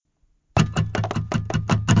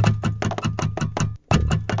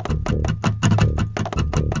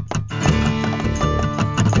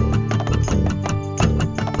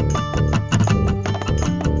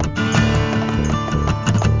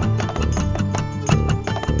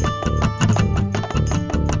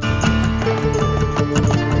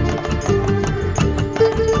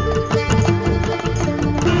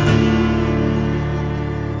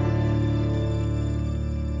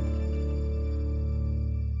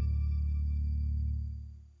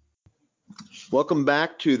Welcome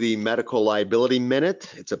back to the Medical Liability Minute.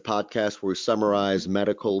 It's a podcast where we summarize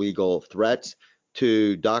medical legal threats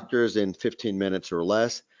to doctors in 15 minutes or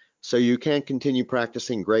less so you can continue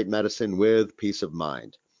practicing great medicine with peace of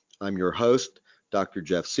mind. I'm your host, Dr.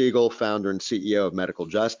 Jeff Siegel, founder and CEO of Medical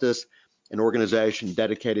Justice, an organization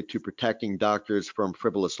dedicated to protecting doctors from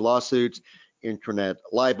frivolous lawsuits, internet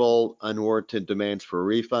libel, unwarranted demands for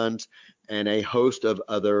refunds, and a host of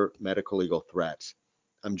other medical legal threats.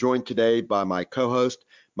 I'm joined today by my co-host,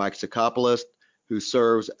 Mike Sakopoulos, who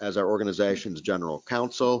serves as our organization's general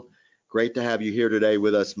counsel. Great to have you here today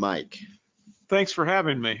with us, Mike. Thanks for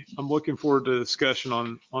having me. I'm looking forward to the discussion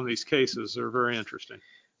on these cases. They're very interesting.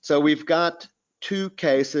 So we've got two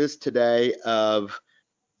cases today of,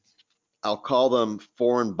 I'll call them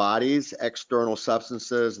foreign bodies, external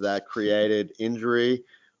substances that created injury,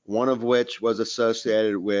 one of which was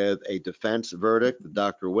associated with a defense verdict, the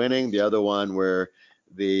doctor winning, the other one where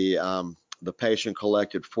the patient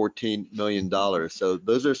collected $14 million. So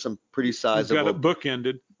those are some pretty sizable. We've got it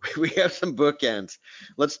bookended. We have some bookends.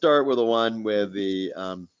 Let's start with the one where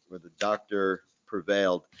the doctor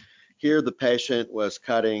prevailed. Here, the patient was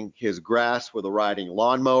cutting his grass with a riding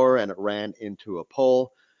lawnmower, and it ran into a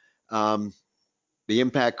pole. The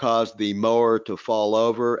impact caused the mower to fall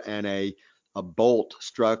over, and a bolt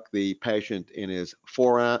struck the patient in his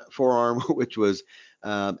forearm, which was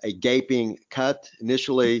a gaping cut.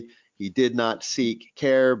 Initially, he did not seek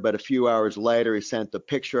care, but a few hours later, he sent a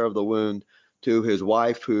picture of the wound to his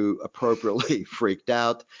wife, who appropriately freaked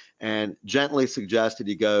out and gently suggested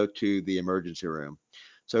he go to the emergency room.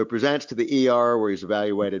 So he presents to the ER, where he's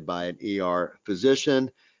evaluated by an ER physician,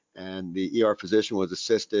 and the ER physician was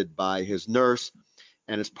assisted by his nurse.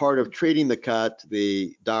 And as part of treating the cut,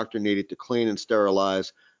 the doctor needed to clean and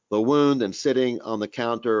sterilize the wound, and sitting on the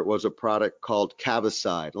counter was a product called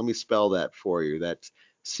Cavicide. Let me spell that for you. That's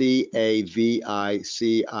Cavicide,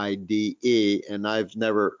 and I've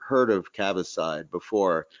never heard of Cavicide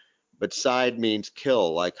before, but side means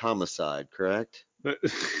kill, like homicide, correct? Okay.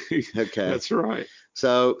 That's right.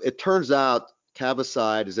 So it turns out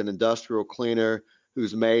Cavicide is an industrial cleaner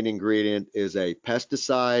whose main ingredient is a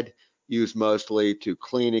pesticide used mostly to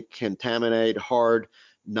clean and contaminate hard,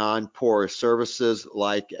 non-porous surfaces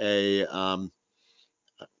like a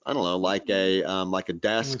like a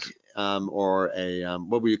desk or a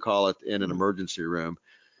what would you call it in an emergency room?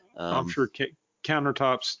 I'm sure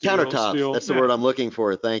countertops. Countertops. That's the word I'm looking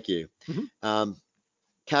for. Thank you. Mm-hmm.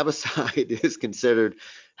 Cavicide is considered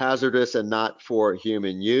hazardous and not for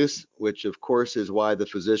human use, which of course is why the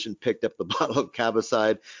physician picked up the bottle of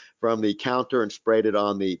Cavicide from the counter and sprayed it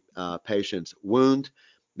on the patient's wound.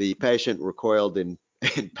 The patient recoiled in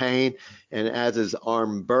pain, and as his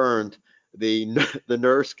arm burned, the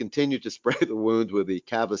nurse continued to spray the wound with the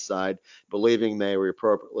Cavicide, believing they were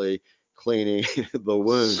appropriately cleaning the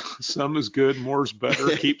wound. Some is good, more is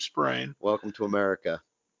better. Keep spraying. Welcome to America.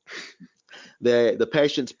 The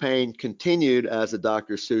patient's pain continued as the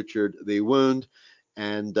doctor sutured the wound,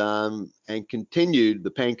 and continued. The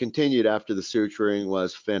pain continued after the suturing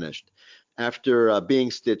was finished. After being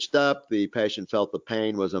stitched up, the patient felt the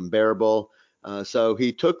pain was unbearable, so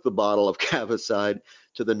he took the bottle of Cavicide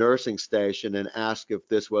to the nursing station and asked if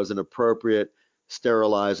this was an appropriate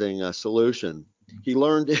sterilizing solution. He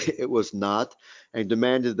learned it was not and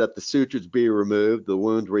demanded that the sutures be removed, the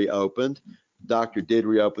wound reopened. The doctor did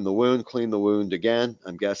reopen the wound, clean the wound again.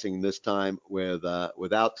 I'm guessing this time without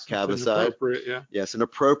Cavicide. Yeah. Yes, an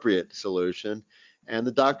appropriate solution. And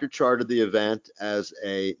the doctor charted the event as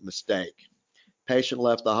a mistake. Patient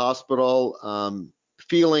left the hospital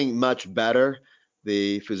feeling much better.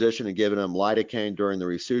 The physician had given him lidocaine during the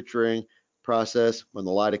resuturing process. When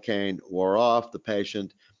the lidocaine wore off, the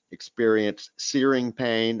patient experienced searing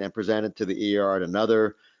pain and presented to the ER at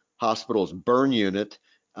another hospital's burn unit.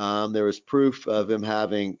 There was proof of him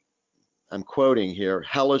having, I'm quoting here,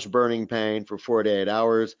 hellish burning pain for 48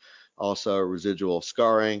 hours, also residual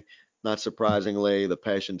scarring. Not surprisingly, the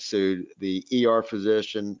patient sued the ER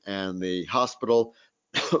physician and the hospital,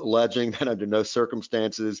 alleging that under no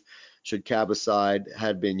circumstances should Cavicide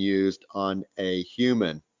had been used on a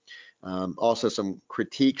human. Also, some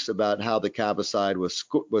critiques about how the Cavicide was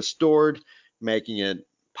stored, making it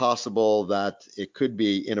possible that it could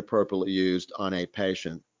be inappropriately used on a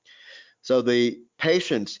patient. So the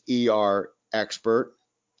patient's ER expert,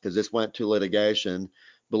 because this went to litigation,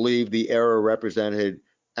 believed the error represented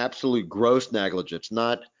absolute gross negligence,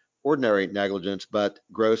 not ordinary negligence, but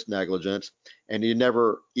gross negligence. And he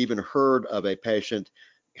never even heard of a patient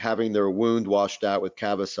having their wound washed out with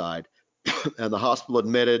Cavicide. And the hospital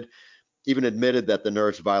admitted that the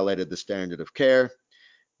nurse violated the standard of care.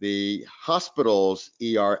 The hospital's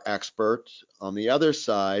ER expert on the other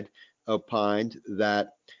side opined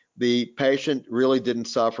that the patient really didn't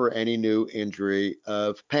suffer any new injury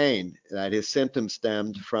of pain, that his symptoms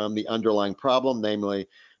stemmed from the underlying problem, namely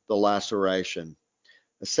the laceration.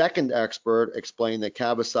 A second expert explained that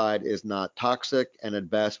Cavicide is not toxic and at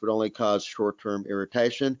best would only cause short-term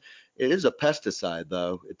irritation. It is a pesticide,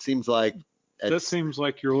 though. It seems like That seems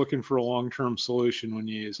like you're looking for a long-term solution when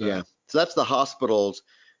you use that. Yeah. So that's the hospital's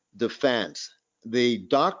defense. The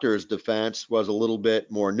doctor's defense was a little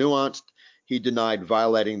bit more nuanced. He denied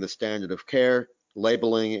violating the standard of care,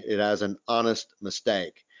 labeling it as an honest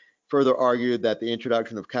mistake. Further argued that the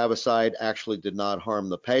introduction of Cavicide actually did not harm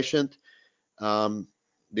the patient.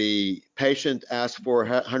 The patient asked for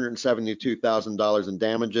 $172,000 in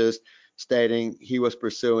damages, stating he was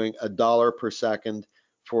pursuing $1 per second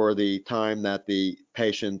for the time that the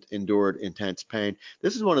patient endured intense pain.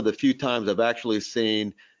 This is one of the few times I've actually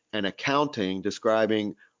seen an accounting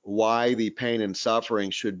describing why the pain and suffering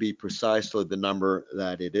should be precisely the number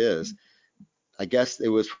that it is. I guess it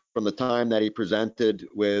was from the time that he presented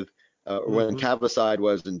with when Cavicide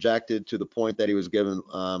was injected to the point that he was given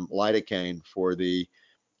lidocaine for the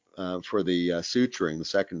suturing, the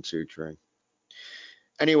second suturing.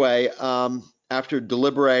 Anyway, after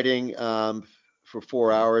deliberating for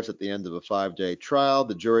 4 hours at the end of a 5-day trial,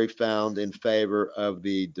 the jury found in favor of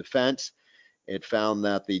the defense. It found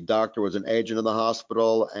that the doctor was an agent of the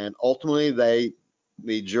hospital, and ultimately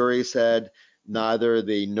the jury said neither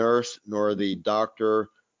the nurse nor the doctor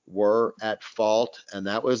were at fault, and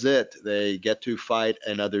that was it. They get to fight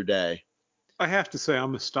another day. I have to say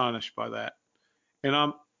I'm astonished by that. And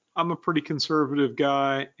I'm a pretty conservative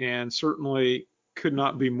guy and certainly could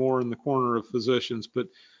not be more in the corner of physicians, but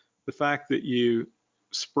the fact that you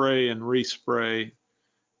spray and respray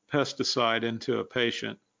pesticide into a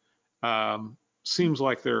patient seems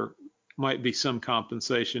like there might be some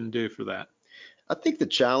compensation due for that. I think the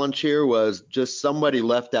challenge here was just somebody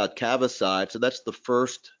left out Cavicide, so that's the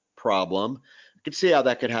first problem. I could see how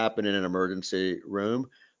that could happen in an emergency room.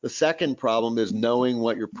 The second problem is knowing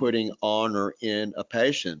what you're putting on or in a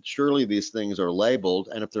patient. Surely these things are labeled,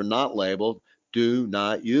 and if they're not labeled, do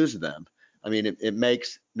not use them. I mean, it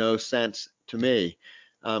makes no sense to me.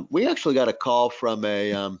 We actually got a call from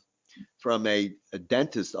a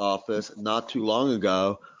dentist office not too long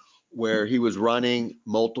ago where he was running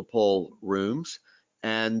multiple rooms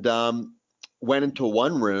and went into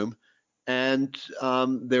one room and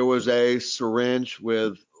there was a syringe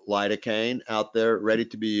with lidocaine out there ready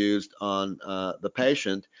to be used on the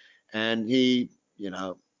patient, and he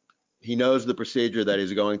knows the procedure that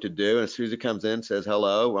he's going to do, and as soon as he comes in, says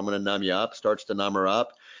hello, I'm going to numb you up, starts to numb her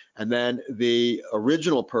up, and then the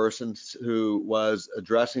original person who was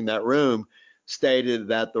addressing that room stated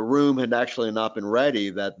that the room had actually not been ready,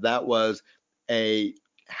 that was a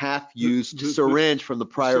half-used syringe from the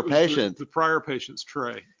prior patient. The prior patient's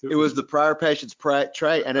tray. It was the prior patient's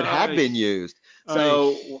tray, and it had been used.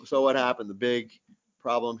 So what happened? The big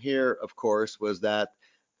problem here, of course, was that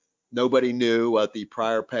nobody knew what the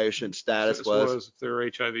prior patient status was. If they're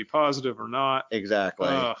HIV positive or not. Exactly.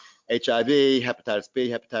 HIV, hepatitis B,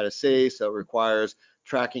 hepatitis C. So it requires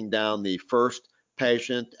tracking down the first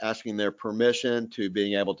patient, asking their permission to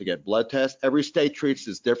being able to get blood tests. Every state treats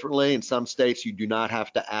this differently. In some states, you do not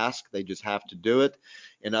have to ask. They just have to do it.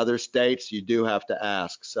 In other states, you do have to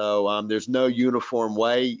ask. So there's no uniform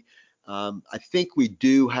way. I think we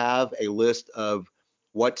do have a list of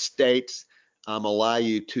what states allow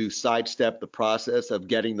you to sidestep the process of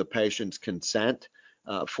getting the patient's consent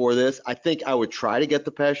for this. I think I would try to get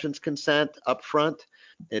the patient's consent up front.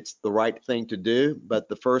 It's the right thing to do, but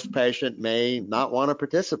the first patient may not want to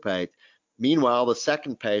participate. Meanwhile, the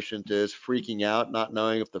second patient is freaking out, not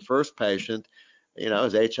knowing if the first patient,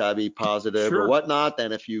 is HIV positive or whatnot.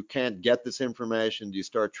 Then if you can't get this information, you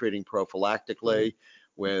start treating prophylactically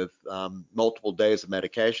with multiple days of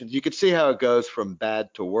medications. You can see how it goes from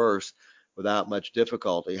bad to worse without much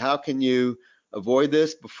difficulty. How can you avoid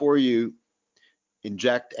this before you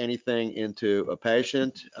inject anything into a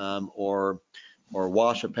patient or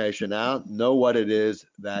wash a patient out? Know what it is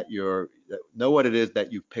that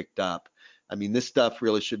you've picked up. I mean, this stuff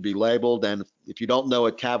really should be labeled, and if you don't know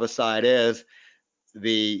what Cavicide is,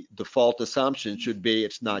 the default assumption should be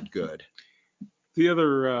it's not good. The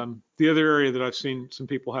other area that I've seen some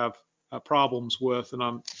people have problems with, and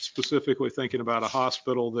I'm specifically thinking about a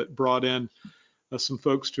hospital that brought in some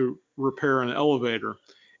folks to repair an elevator,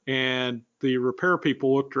 and the repair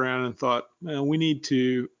people looked around and thought, man, we need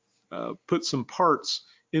to put some parts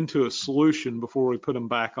into a solution before we put them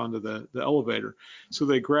back onto the elevator. So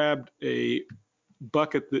they grabbed a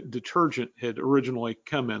bucket that detergent had originally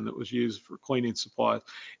come in that was used for cleaning supplies,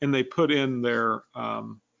 and they put in their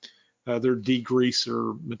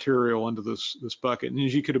degreaser material into this bucket. And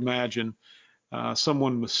as you could imagine,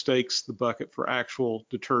 someone mistakes the bucket for actual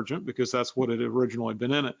detergent because that's what had originally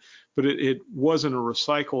been in it. But it wasn't a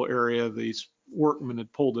recycle area. These workmen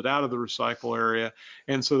had pulled it out of the recycle area,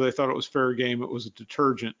 and so they thought it was fair game. It was a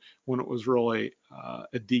detergent when it was really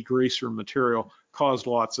a degreaser material. Caused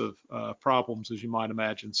lots of problems, as you might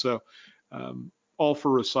imagine. So all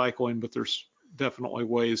for recycling, but there's definitely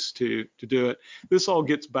ways to do it. This all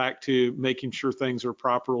gets back to making sure things are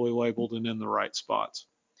properly labeled and in the right spots.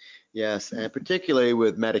 Yes, and particularly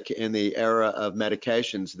with in the era of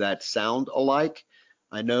medications that sound alike.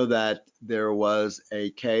 I know that there was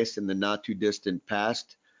a case in the not too distant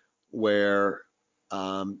past where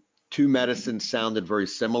two medicines sounded very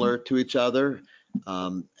similar to each other,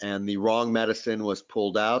 and the wrong medicine was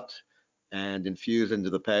pulled out and infused into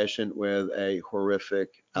the patient with a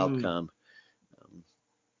horrific outcome.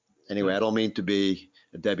 Anyway, I don't mean to be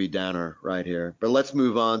a Debbie Downer right here, but let's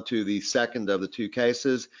move on to the second of the two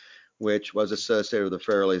cases, which was associated with a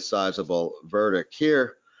fairly sizable verdict.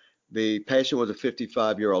 Here, the patient was a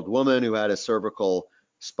 55-year-old woman who had a cervical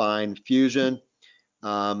spine fusion,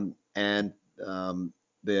 and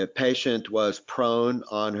the patient was prone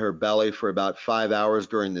on her belly for about 5 hours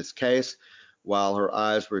during this case while her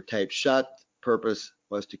eyes were taped shut. Purpose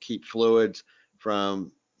was to keep fluids from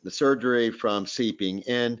the surgery from seeping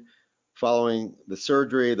in. Following the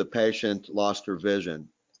surgery, the patient lost her vision,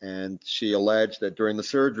 and she alleged that during the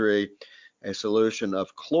surgery, a solution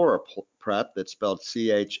of ChloraPrep, that's spelled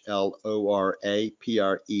CHLORAPREP,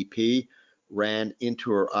 ran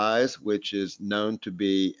into her eyes, which is known to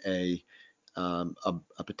be a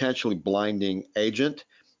potentially blinding agent,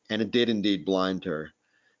 and it did indeed blind her.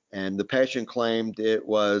 And the patient claimed it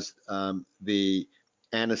was the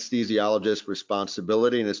anesthesiologist's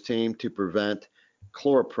responsibility and his team to prevent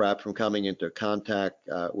ChloraPrep from coming into contact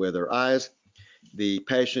with her eyes. The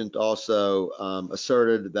patient also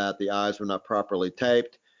asserted that the eyes were not properly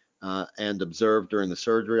taped and observed during the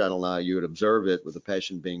surgery. I don't know how you would observe it with the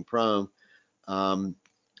patient being prone. And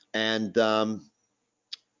the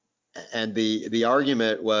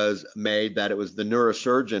argument was made that it was the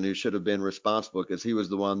neurosurgeon who should have been responsible because he was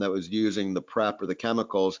the one that was using the prep or the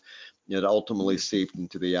chemicals that ultimately seeped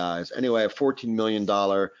into the eyes. Anyway, a $14 million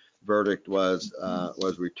verdict was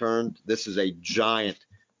returned. This is a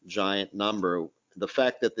giant number. The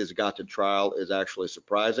fact that this got to trial is actually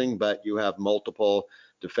surprising, but you have multiple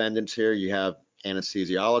defendants here. You have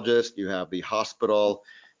anesthesiologists, you have the hospital,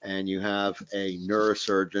 and you have a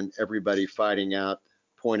neurosurgeon, everybody fighting out,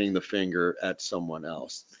 pointing the finger at someone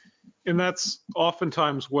else. And that's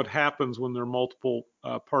oftentimes what happens when there are multiple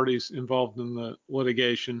parties involved in the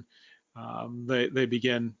litigation. They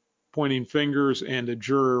begin pointing fingers, and a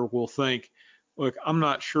juror will think, look, I'm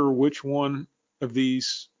not sure which one of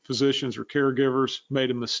these physicians or caregivers made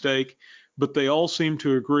a mistake, but they all seem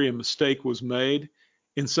to agree a mistake was made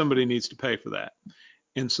and somebody needs to pay for that.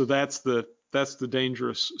 And so that's the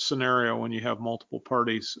dangerous scenario when you have multiple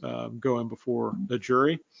parties going before a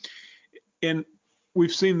jury. And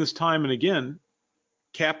we've seen this time and again,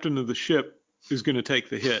 captain of the ship is going to take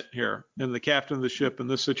the hit here. And the captain of the ship in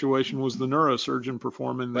this situation was the neurosurgeon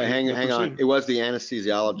performing the hang procedure. on. It was the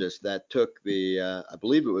anesthesiologist that took the, I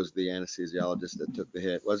believe it was the anesthesiologist that took the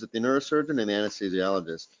hit. Was it the neurosurgeon and the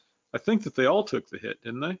anesthesiologist? I think that they all took the hit,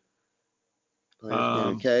 didn't they?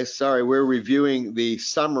 Okay, sorry, we're reviewing the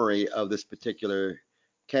summary of this particular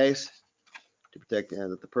case to protect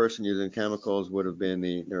that the person using chemicals would have been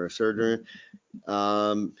the neurosurgeon.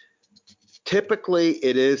 Typically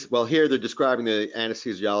it is, well, here they're describing the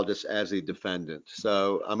anesthesiologist as the defendant.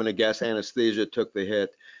 So I'm going to guess anesthesia took the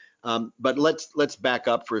hit. But let's back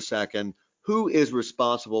up for a second. Who is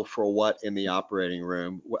responsible for what in the operating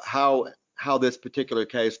room? How this particular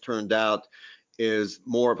case turned out is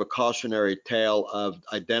more of a cautionary tale of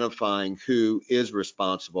identifying who is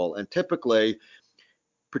responsible. And typically,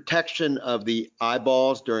 protection of the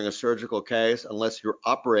eyeballs during a surgical case, unless you're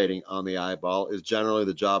operating on the eyeball, is generally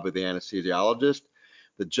the job of the anesthesiologist.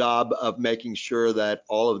 The job of making sure that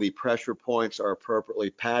all of the pressure points are appropriately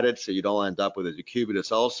padded so you don't end up with a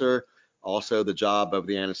decubitus ulcer, also the job of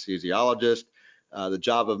the anesthesiologist. The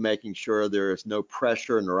job of making sure there is no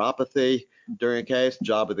pressure neuropathy during a case,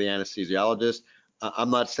 job of the anesthesiologist.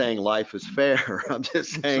 I'm not saying life is fair. I'm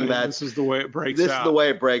just saying that this is the way it breaks This out. is the way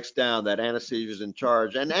it breaks down, that anesthesia is in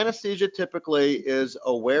charge. And anesthesia typically is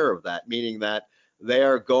aware of that, meaning that they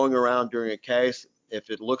are going around during a case.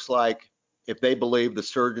 If it looks like, if they believe the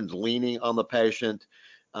surgeon's leaning on the patient,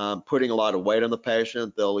 putting a lot of weight on the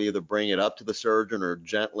patient. They'll either bring it up to the surgeon or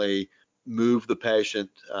gently move the patient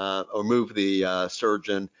or move the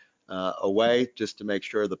surgeon away just to make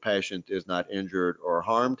sure the patient is not injured or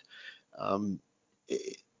harmed.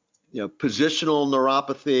 Positional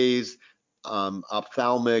neuropathies,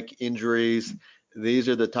 ophthalmic injuries, these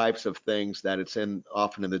are the types of things that it's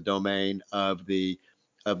often in the domain of the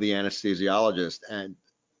anesthesiologist. And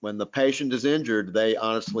when the patient is injured, they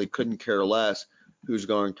honestly couldn't care less who's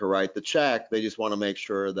going to write the check. They just want to make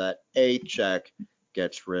sure that a check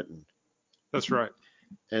gets written. That's right.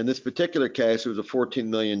 And in this particular case, it was a $14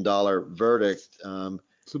 million verdict.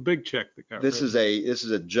 It's a big check that got this written. This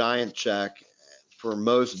is a giant check. For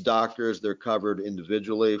most doctors, they're covered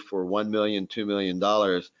individually for $1 million, $2 million.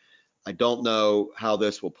 I don't know how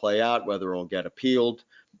this will play out, whether it'll get appealed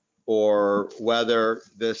or whether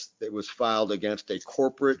it was filed against a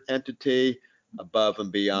corporate entity above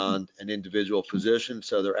and beyond an individual physician.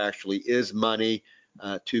 So there actually is money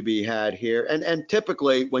to be had here. And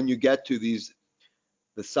typically when you get to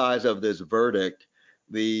the size of this verdict,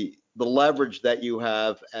 the leverage that you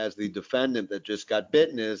have as the defendant that just got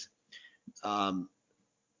bitten is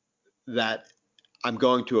that I'm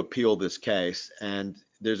going to appeal this case, and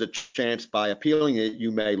there's a chance by appealing it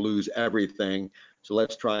you may lose everything. So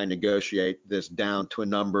let's try and negotiate this down to a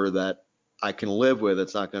number that I can live with.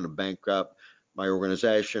 It's not going to bankrupt my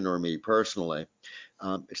organization or me personally.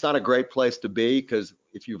 It's not a great place to be, because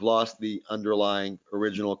if you've lost the underlying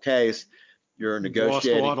original case, you're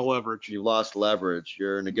negotiating. Lost a lot of leverage. You lost leverage.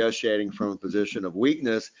 You're negotiating from a position of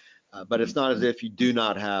weakness, but it's not as if you do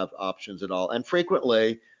not have options at all. And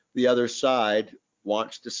frequently, the other side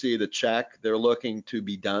wants to see the check. They're looking to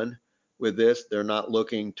be done with this. They're not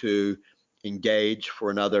looking to engage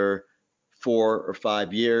for another 4 or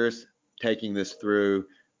 5 years, taking this through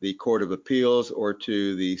the Court of Appeals or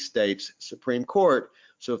to the state's Supreme Court.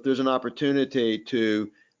 So if there's an opportunity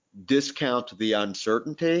to discount the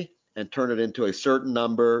uncertainty and turn it into a certain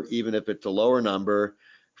number, even if it's a lower number,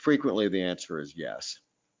 frequently the answer is yes.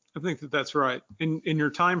 I think that's right. And your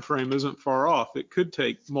time frame isn't far off. It could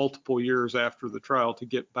take multiple years after the trial to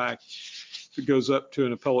get back. If it goes up to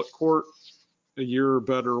an appellate court, a year or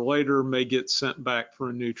better later, may get sent back for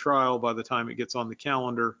a new trial. By the time it gets on the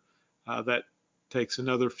calendar, that takes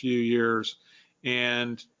another few years,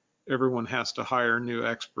 and everyone has to hire new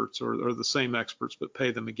experts or the same experts, but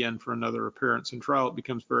pay them again for another appearance in trial. It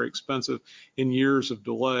becomes very expensive in years of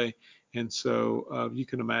delay. And so you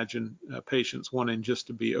can imagine patients wanting just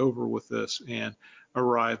to be over with this and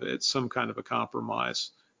arrive at some kind of a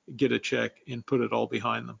compromise, get a check, and put it all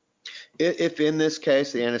behind them. If in this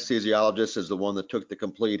case the anesthesiologist is the one that took the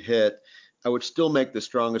complete hit, I would still make the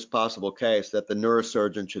strongest possible case that the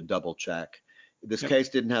neurosurgeon should double check. This case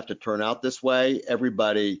didn't have to turn out this way.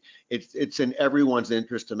 It's in everyone's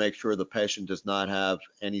interest to make sure the patient does not have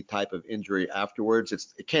any type of injury afterwards.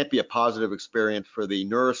 It can't be a positive experience for the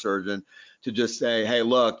neurosurgeon to just say, hey,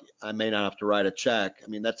 look, I may not have to write a check. I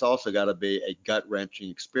mean, that's also got to be a gut-wrenching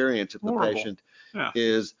experience if the patient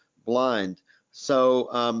is blind.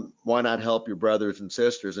 So why not help your brothers and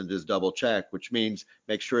sisters and just double check, which means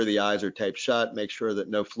make sure the eyes are taped shut, make sure that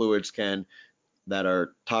no fluids that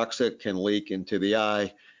are toxic can leak into the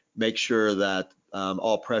eye, make sure that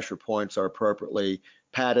all pressure points are appropriately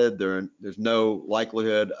padded. There's no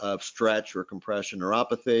likelihood of stretch or compression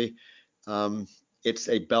neuropathy. It's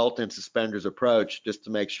a belt and suspenders approach just to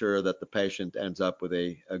make sure that the patient ends up with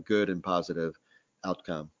a good and positive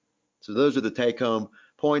outcome. So those are the take-home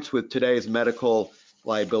points with today's Medical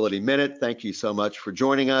Liability Minute. Thank you so much for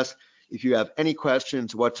joining us. If you have any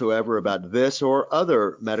questions whatsoever about this or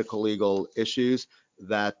other medical legal issues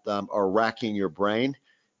that are racking your brain,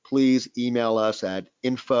 please email us at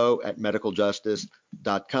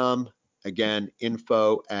info@medicaljustice.com. Again,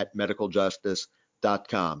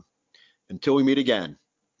 info@medicaljustice.com. Until we meet again,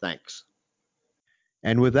 thanks.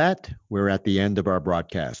 And with that, we're at the end of our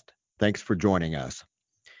broadcast. Thanks for joining us.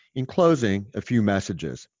 In closing, a few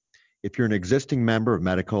messages. If you're an existing member of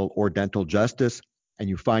medical or dental justice and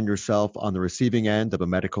you find yourself on the receiving end of a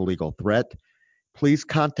medical legal threat, please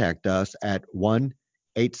contact us at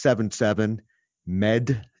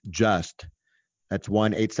 1-877-MED-JUST. That's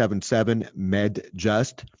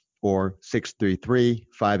 1-877-MED-JUST or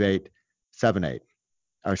 633-5878.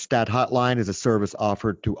 Our STAT hotline is a service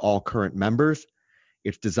offered to all current members.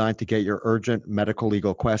 It's designed to get your urgent medical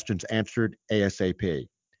legal questions answered ASAP.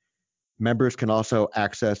 Members can also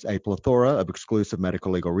access a plethora of exclusive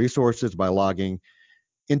medical legal resources by logging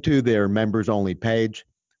into their members-only page,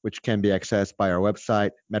 which can be accessed by our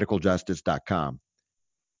website, medicaljustice.com.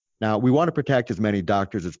 Now, we want to protect as many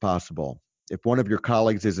doctors as possible. If one of your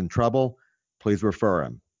colleagues is in trouble, please refer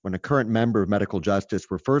him. When a current member of Medical Justice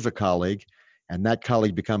refers a colleague and that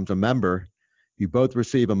colleague becomes a member, you both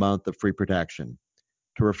receive a month of free protection.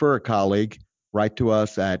 To refer a colleague, write to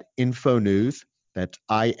us at InfoNews, that's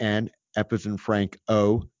IN, F as in Frank,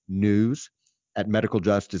 O, news, at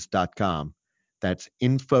medicaljustice.com. That's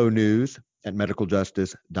InfoNews at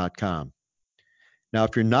medicaljustice.com. Now,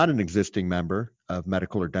 if you're not an existing member of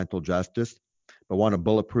Medical or Dental Justice, but want to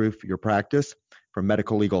bulletproof your practice from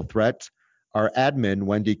medical legal threats, our admin,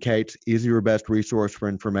 Wendy Cates, is your best resource for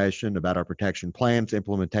information about our protection plans,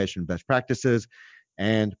 implementation best practices,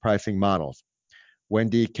 and pricing models.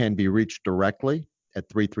 Wendy can be reached directly at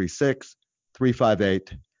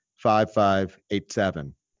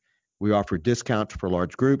 336-358-5587. We offer discounts for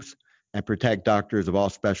large groups and protect doctors of all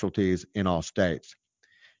specialties in all states.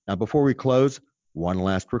 Now, before we close, one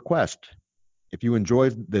last request. If you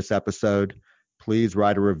enjoyed this episode, please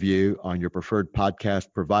write a review on your preferred podcast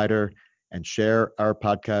provider and share our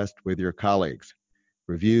podcast with your colleagues.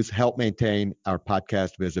 Reviews help maintain our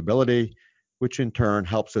podcast visibility, which in turn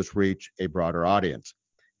helps us reach a broader audience.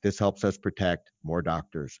 This helps us protect more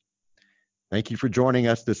doctors. Thank you for joining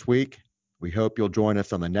us this week. We hope you'll join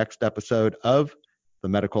us on the next episode of the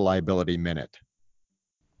Medical Liability Minute.